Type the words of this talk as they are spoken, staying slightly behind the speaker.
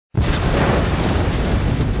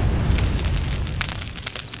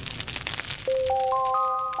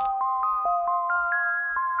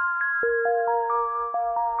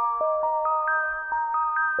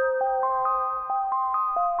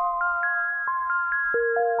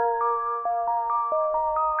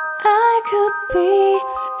could be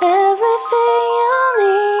everything you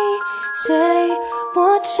need. Say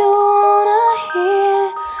what you wanna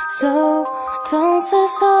hear, so don't say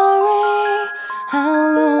sorry.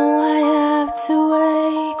 How long I have to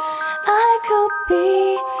wait? I could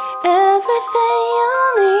be everything you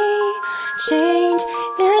need. Change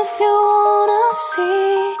if you wanna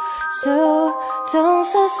see, so don't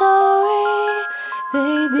say sorry.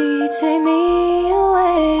 Baby, take me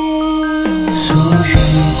away. Sorry,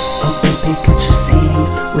 oh baby, can't you see?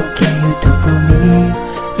 What can you do for me?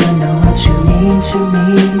 You know what you mean to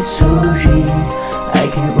me. Sorry, I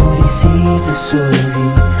can only see the sorry.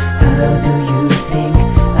 How do you think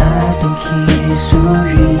I don't care?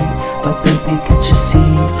 Sorry, oh baby, can't you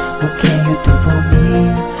see? What can you do for me?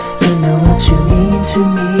 You know what you mean to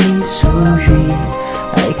me. Sorry,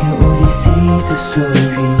 I can only see the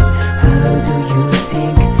sorry. How do you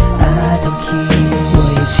think I don't care? 我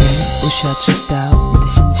以前不需要知道你的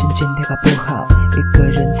心情今天好不好，一个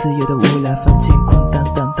人自由的无聊房间空荡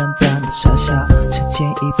荡荡荡的傻笑，时间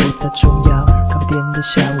已不再重要，咖啡店的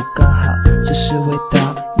下午刚好，只是味道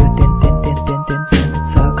有点的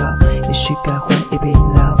糟糕。也许该换一杯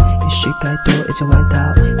饮料，也许该多一件外套，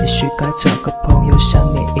也许该找个朋友像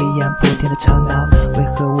你一样不停的吵闹。为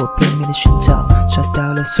何我拼命的寻找，找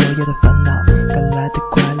到了所有的烦恼，该来的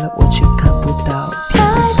快乐